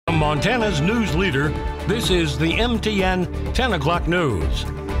Montana's news leader, this is the MTN 10 o'clock news.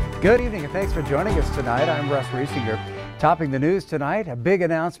 Good evening and thanks for joining us tonight. I'm Russ Riesinger. Topping the news tonight, a big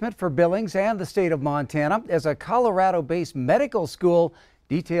announcement for Billings and the state of Montana as a Colorado-based medical school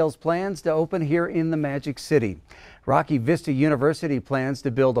details plans to open here in the Magic City. Rocky Vista University plans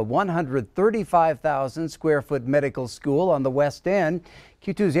to build a 135,000 square foot medical school on the West End.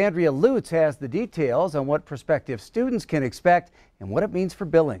 Q2's Andrea Lutz has the details on what prospective students can expect and what it means for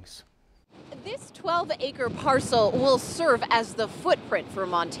Billings. This 12-acre parcel will serve as the footprint for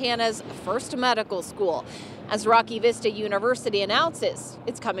Montana's first medical school. As Rocky Vista University announces,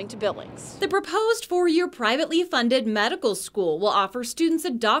 it's coming to Billings. The proposed four-year privately funded medical school will offer students a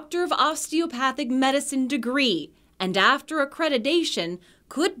Doctor of Osteopathic Medicine degree, and after accreditation,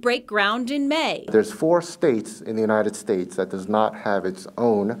 could break ground in May. There's 4 states in the United States that does not have its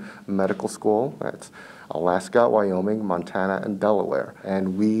own medical school. That's Alaska, Wyoming, Montana, and Delaware.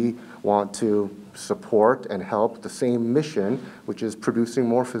 And we want to support and help the same mission, which is producing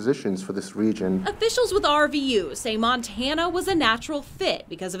more physicians for this region. Officials with RVU say Montana was a natural fit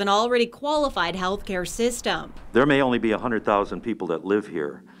because of an already qualified healthcare system. There may only be 100,000 people that live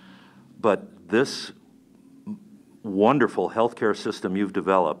here, but this wonderful healthcare system you've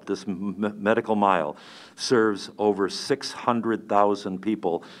developed, this medical mile, serves over 600,000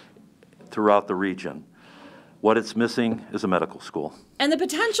 people throughout the region. What it's missing is a medical school. And the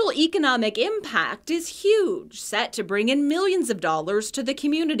potential economic impact is huge, set to bring in millions of dollars to the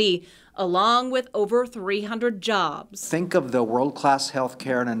community, along with over 300 jobs. Think of the world-class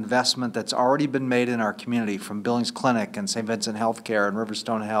healthcare and investment that's already been made in our community from Billings Clinic and St. Vincent Healthcare and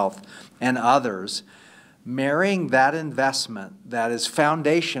Riverstone Health and others. Marrying that investment that is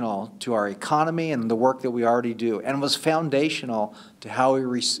foundational to our economy and the work that we already do, and was foundational to how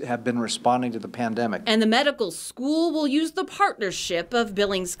we have been responding to the pandemic. And the medical school will use the partnership of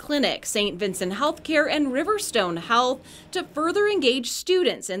Billings Clinic, St. Vincent Healthcare, and Riverstone Health to further engage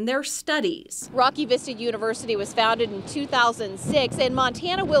students in their studies. Rocky Vista University was founded in 2006, and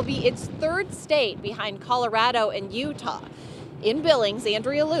Montana will be its 3rd state behind Colorado and Utah. In Billings,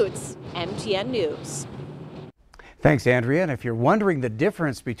 Andrea Lutz, MTN News. Thanks, Andrea. And if you're wondering the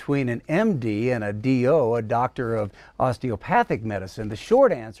difference between an MD and a DO, a Doctor of Osteopathic Medicine, the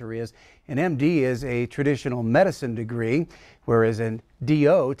short answer is an MD is a traditional medicine degree, whereas an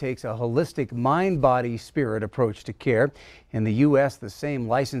DO takes a holistic mind, body, spirit approach to care. In the U.S., the same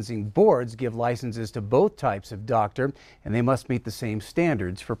licensing boards give licenses to both types of doctor, and they must meet the same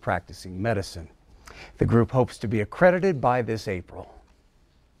standards for practicing medicine. The group hopes to be accredited by this April.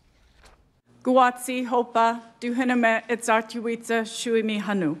 Guatsi Hopa Duhiname Itzartuitza Shuimi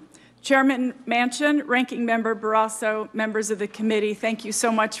Hanu. Chairman Manchin, Ranking Member Barrasso, members of the committee, thank you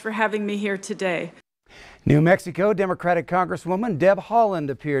so much for having me here today. New Mexico Democratic Congresswoman Deb Haaland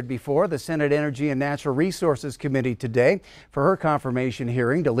appeared before the Senate Energy and Natural Resources Committee today for her confirmation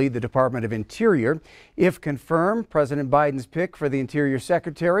hearing to lead the Department of Interior. If confirmed, President Biden's pick for the Interior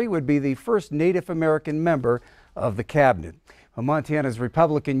Secretary would be the first Native American member of the cabinet. Well, Montana's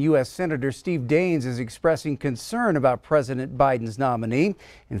Republican U.S. Senator Steve Daines is expressing concern about President Biden's nominee.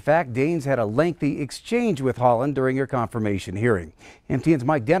 In fact, Daines had a lengthy exchange with Haaland during her confirmation hearing. MTN's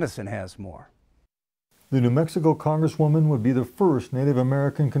Mike Dennison has more. The New Mexico Congresswoman would be the first Native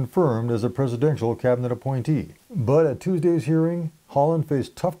American confirmed as a presidential cabinet appointee. But at Tuesday's hearing, Haaland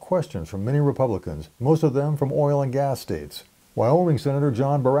faced tough questions from many Republicans, most of them from oil and gas states. Wyoming Senator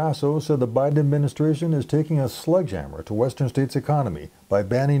John Barrasso said the Biden administration is taking a sledgehammer to western states' economy by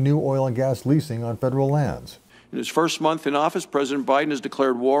banning new oil and gas leasing on federal lands. In his first month in office, President Biden has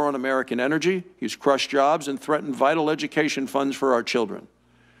declared war on American energy. He's crushed jobs and threatened vital education funds for our children.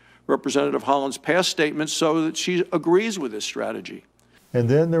 Representative Haaland's past statements show that she agrees with this strategy. And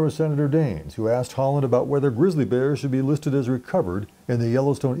then there was Senator Daines, who asked Haaland about whether grizzly bears should be listed as recovered in the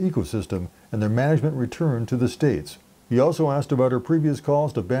Yellowstone ecosystem and their management returned to the states. He also asked about her previous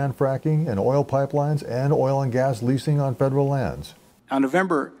calls to ban fracking and oil pipelines and oil and gas leasing on federal lands. On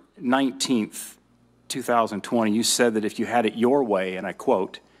November 19th, 2020, you said that if you had it your way, and I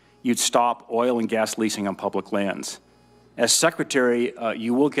quote, you'd stop oil and gas leasing on public lands. As Secretary,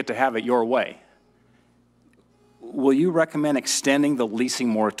 you will get to have it your way. Will you recommend extending the leasing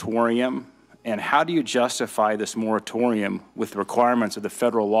moratorium? And how do you justify this moratorium with the requirements of the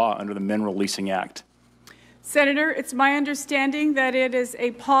federal law under the Mineral Leasing Act? Senator, it's my understanding that it is a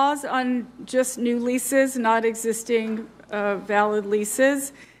pause on just new leases, not existing valid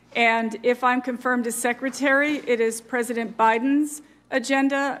leases. And if I'm confirmed as Secretary, it is President Biden's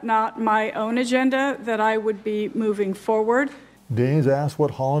agenda, not my own agenda, that I would be moving forward. Danes asked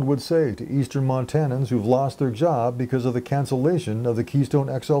what Holland would say to eastern Montanans who've lost their job because of the cancellation of the Keystone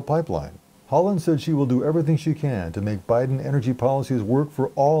XL pipeline. Holland said she will do everything she can to make Biden energy policies work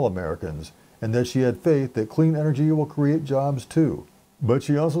for all Americans, and that she had faith that clean energy will create jobs too. But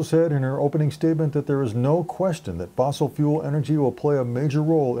she also said in her opening statement that there is no question that fossil fuel energy will play a major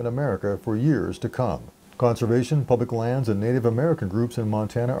role in America for years to come. Conservation, public lands, and Native American groups in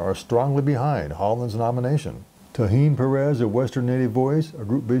Montana are strongly behind Holland's nomination. Taheen Perez of Western Native Voice, a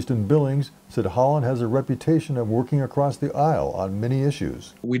group based in Billings, said Holland has a reputation of working across the aisle on many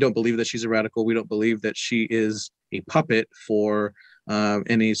issues. We don't believe that she's a radical. We don't believe that she is a puppet for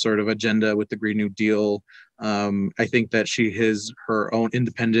any sort of agenda with the Green New Deal. I think that she is her own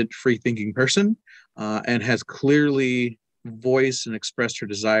independent, free-thinking person and has clearly voiced and expressed her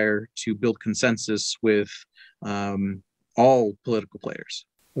desire to build consensus with all political players.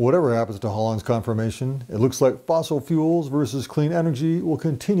 Whatever happens to Holland's confirmation, it looks like fossil fuels versus clean energy will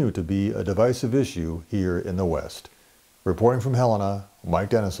continue to be a divisive issue here in the West. Reporting from Helena, Mike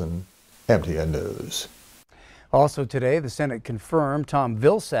Dennison, MTN News. Also today, the Senate confirmed Tom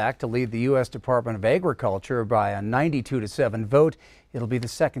Vilsack to lead the U.S. Department of Agriculture by a 92-7 vote. It'll be the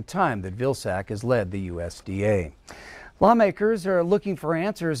second time that Vilsack has led the USDA. Lawmakers are looking for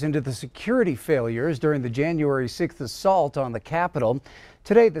answers into the security failures during the January 6th assault on the Capitol.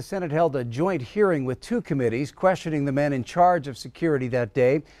 Today, the Senate held a joint hearing with two committees questioning the men in charge of security that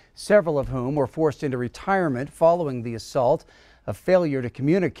day, several of whom were forced into retirement following the assault. A failure to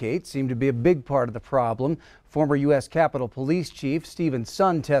communicate seemed to be a big part of the problem. Former U.S. Capitol Police Chief Stephen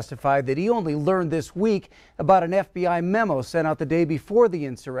Sund testified that he only learned this week about an FBI memo sent out the day before the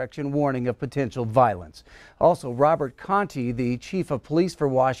insurrection warning of potential violence. Also, Robert Conti, the chief of police for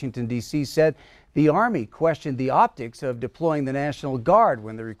Washington, D.C., said the Army questioned the optics of deploying the National Guard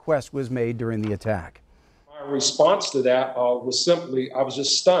when the request was made during the attack. My response to that was simply, I was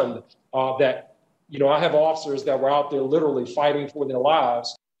just stunned that I have officers that were out there literally fighting for their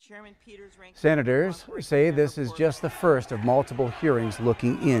lives. Senators say this is just the first of multiple hearings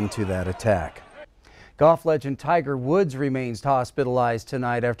looking into that attack. Golf legend Tiger Woods remains hospitalized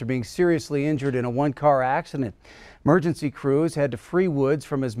tonight after being seriously injured in a one-car accident. Emergency crews had to free Woods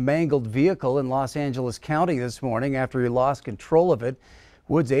from his mangled vehicle in Los Angeles County this morning after he lost control of it.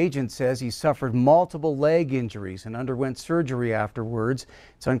 Woods' agent says he suffered multiple leg injuries and underwent surgery afterwards.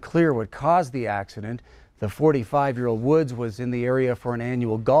 It's unclear what caused the accident. The 45-year-old Woods was in the area for an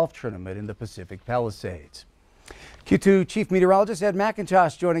annual golf tournament in the Pacific Palisades. Q2 Chief Meteorologist Ed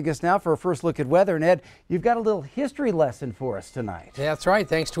McIntosh joining us now for a first look at weather. And Ed, you've got a little history lesson for us tonight. That's right.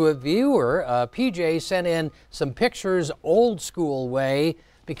 Thanks to a viewer, PJ sent in some pictures old school way,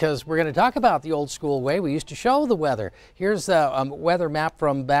 because we're going to talk about the old school way we used to show the weather. Here's a weather map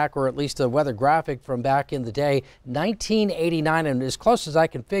from back, or at least a weather graphic from back in the day, 1989, and as close as I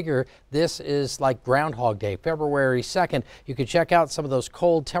can figure, this is like Groundhog Day, February 2nd. You can check out some of those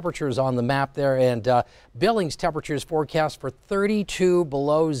cold temperatures on the map there, and Billings temperatures forecast for 32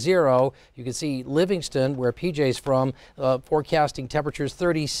 below zero. You can see Livingston, where PJ's from, forecasting temperatures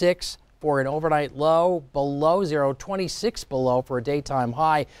 36 for an overnight low, below zero, 26 below for a daytime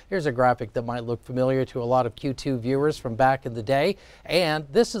high. Here's a graphic that might look familiar to a lot of Q2 viewers from back in the day. And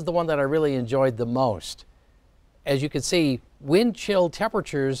this is the one that I really enjoyed the most. As you can see, wind chill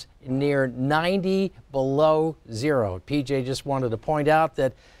temperatures near 90 below zero. PJ just wanted to point out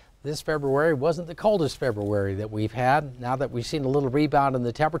that this February wasn't the coldest February that we've had. Now that we've seen a little rebound in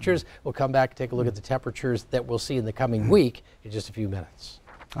the temperatures, we'll come back and take a look at the temperatures that we'll see in the coming week in just a few minutes.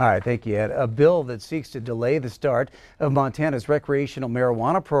 All right, thank you, Ed. A bill that seeks to delay the start of Montana's recreational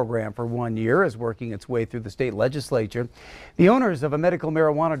marijuana program for 1 year is working its way through the state legislature. The owners of a medical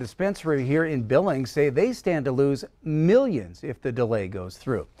marijuana dispensary here in Billings say they stand to lose millions if the delay goes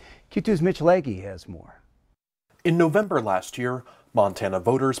through. Q2's Mitch Legge has more. In November last year, Montana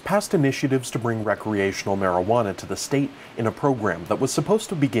voters passed initiatives to bring recreational marijuana to the state in a program that was supposed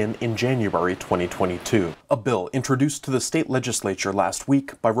to begin in January 2022. A bill introduced to the state legislature last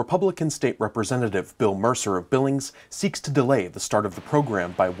week by Republican State Representative Bill Mercer of Billings seeks to delay the start of the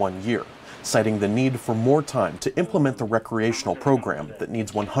program by 1 year, citing the need for more time to implement the recreational program that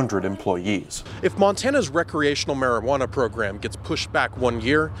needs 100 employees. If Montana's recreational marijuana program gets pushed back 1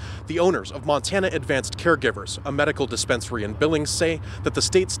 year, the owners of Montana Advanced Caregivers, a medical dispensary in Billings, say that the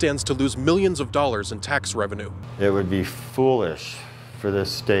state stands to lose millions of dollars in tax revenue. It would be foolish for the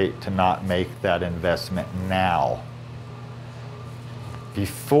state to not make that investment now,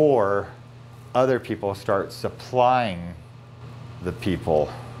 before other people start supplying the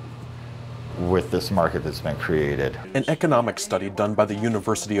people with this market that's been created. An economic study done by the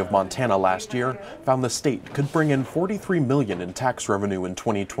University of Montana last year found the state could bring in $43 million in tax revenue in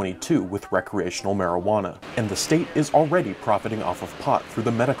 2022 with recreational marijuana. And the state is already profiting off of pot through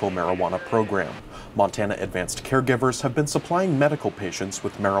the medical marijuana program. Montana Advanced Caregivers have been supplying medical patients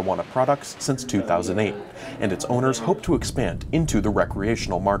with marijuana products since 2008, and its owners hope to expand into the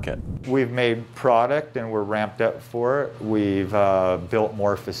recreational market. We've made product and we're ramped up for it. We've built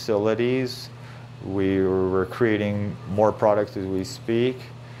more facilities. We're creating more products as we speak.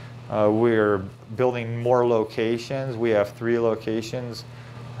 We're building more locations. We have 3 locations,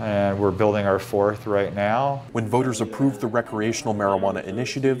 and we're building our 4th right now. When voters approved the recreational marijuana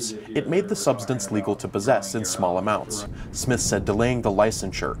initiatives, it made the substance legal to possess in small amounts. Smith said delaying the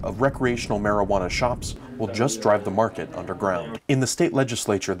licensure of recreational marijuana shops will just drive the market underground. In the state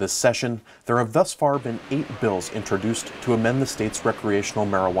legislature this session, there have thus far been 8 bills introduced to amend the state's recreational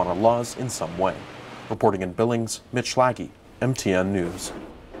marijuana laws in some way. Reporting in Billings, Mitch Schlage, MTN News.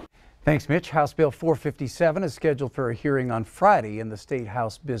 Thanks, Mitch. House Bill 457 is scheduled for a hearing on Friday in the State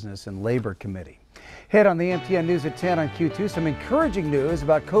House Business and Labor Committee. Head on the MTN News at 10 on Q2. Some encouraging news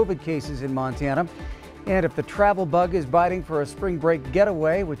about COVID cases in Montana. And if the travel bug is biting for a spring break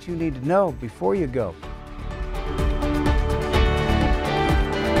getaway, what you need to know before you go.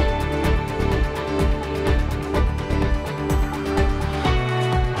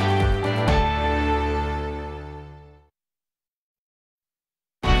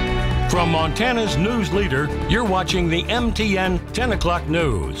 From Montana's news leader, you're watching the MTN 10 o'clock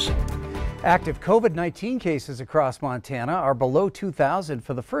news. Active COVID-19 cases across Montana are below 2,000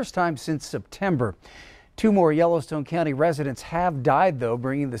 for the first time since September. 2 more Yellowstone County residents have died, though,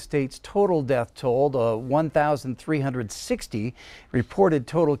 bringing the state's total death toll to 1,360. Reported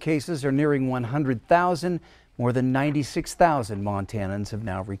total cases are nearing 100,000. More than 96,000 Montanans have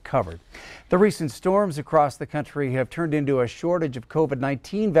now recovered. The recent storms across the country have turned into a shortage of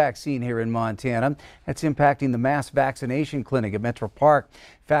COVID-19 vaccine here in Montana. That's impacting the mass vaccination clinic at Metro Park.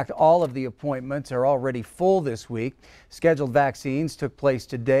 In fact, all of the appointments are already full this week. Scheduled vaccines took place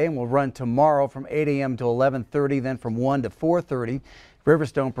today and will run tomorrow from 8 a.m. to 11:30, then from 1 to 4:30.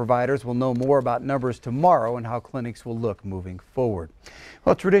 Riverstone providers will know more about numbers tomorrow and how clinics will look moving forward.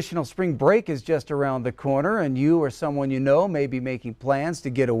 Well, traditional spring break is just around the corner, and you or someone you know may be making plans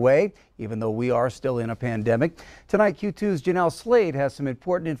to get away, even though we are still in a pandemic. Tonight, Q2's Janelle Slade has some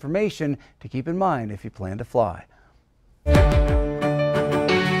important information to keep in mind if you plan to fly.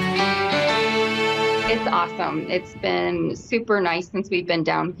 It's awesome. It's been super nice since we've been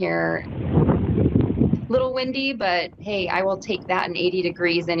down here. Little windy, but hey, I will take that in 80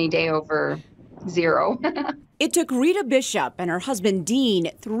 degrees any day over 0. It took Rita Bishop and her husband Dean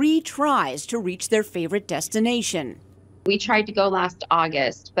 3 tries to reach their favorite destination. We tried to go last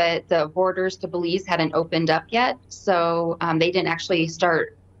August, but the borders to Belize hadn't opened up yet, so they didn't actually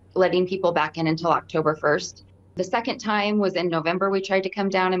start letting people back in until October 1st. The second time was in November. We tried to come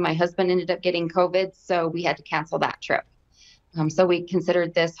down and my husband ended up getting COVID, so we had to cancel that trip. So we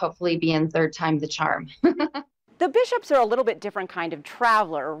considered this hopefully being 3rd time the charm. The Bishops are a little bit different kind of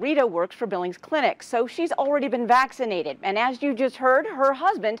traveler. Rita works for Billings Clinic, so she's already been vaccinated. And as you just heard, her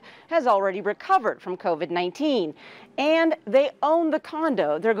husband has already recovered from COVID-19. And they own the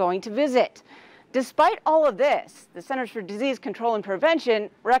condo they're going to visit. Despite all of this, the Centers for Disease Control and Prevention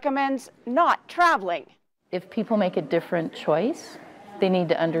recommends not traveling. If people make a different choice, they need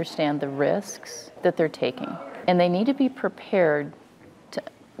to understand the risks that they're taking. And they need to be prepared to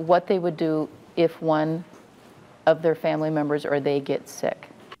what they would do if one of their family members or they get sick.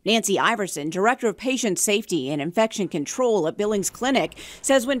 Nancy Iverson, Director of Patient Safety and Infection Control at Billings Clinic,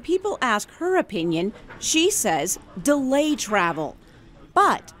 says when people ask her opinion, she says delay travel.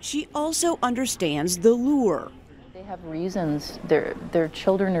 But she also understands the lure. They have reasons. Their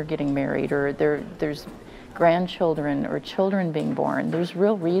children are getting married, or there's grandchildren or children being born. There's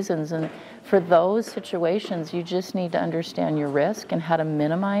real reasons, and for those situations, you just need to understand your risk and how to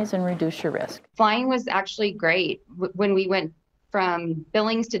minimize and reduce your risk. Flying was actually great. When we went from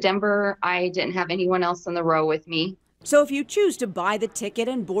Billings to Denver, I didn't have anyone else on the row with me. So if you choose to buy the ticket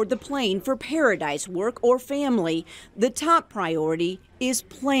and board the plane for paradise, work, or family, the top priority is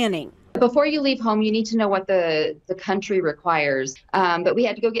planning. Before you leave home, you need to know what the country requires. But we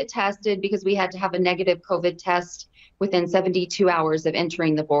had to go get tested because we had to have a negative COVID test within 72 hours of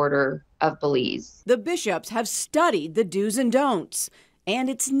entering the border of Belize. The Bishops have studied the do's and don'ts, and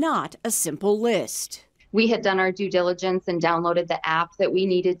it's not a simple list. We had done our due diligence and downloaded the app that we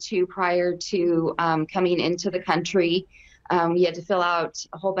needed to prior to coming into the country. You had to fill out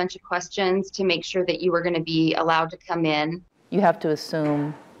a whole bunch of questions to make sure that you were going to be allowed to come in. You have to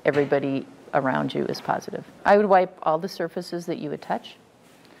assume everybody around you is positive. I would wipe all the surfaces that you would touch.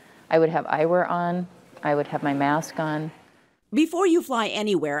 I would have eyewear on. I would have my mask on. Before you fly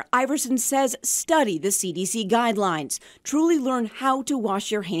anywhere, Iverson says study the CDC guidelines. Truly learn how to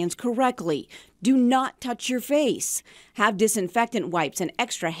wash your hands correctly. Do not touch your face. Have disinfectant wipes and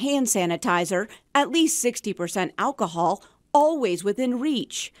extra hand sanitizer, at least 60% alcohol, always within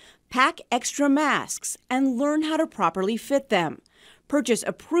reach. Pack extra masks and learn how to properly fit them. Purchase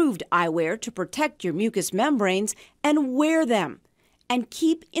approved eyewear to protect your mucous membranes and wear them. And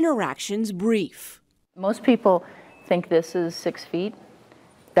keep interactions brief. Most people think this is 6 feet.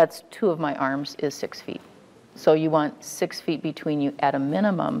 That's 2 of my arms is 6 feet. So you want 6 feet between you at a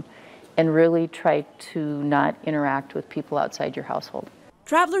minimum, and really try to not interact with people outside your household.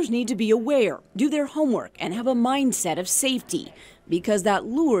 Travelers need to be aware, do their homework, and have a mindset of safety, because that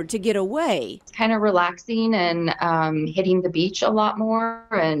lure to get away. It's kind of relaxing and hitting the beach a lot more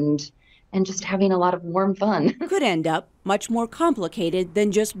and just having a lot of warm fun. Could end up much more complicated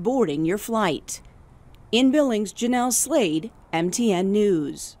than just boarding your flight. In Billings, Janelle Slade, MTN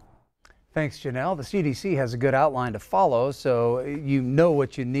News. Thanks, Janelle. The CDC has a good outline to follow, so you know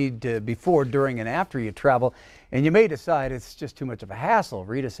what you need to before, during, and after you travel. And you may decide it's just too much of a hassle.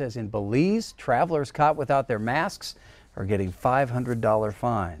 Rita says in Belize, travelers caught without their masks are getting $500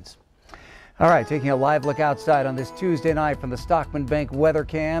 fines. All right, taking a live look outside on this Tuesday night from the Stockman Bank weather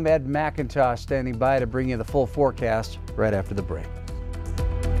cam. Ed McIntosh standing by to bring you the full forecast right after the break.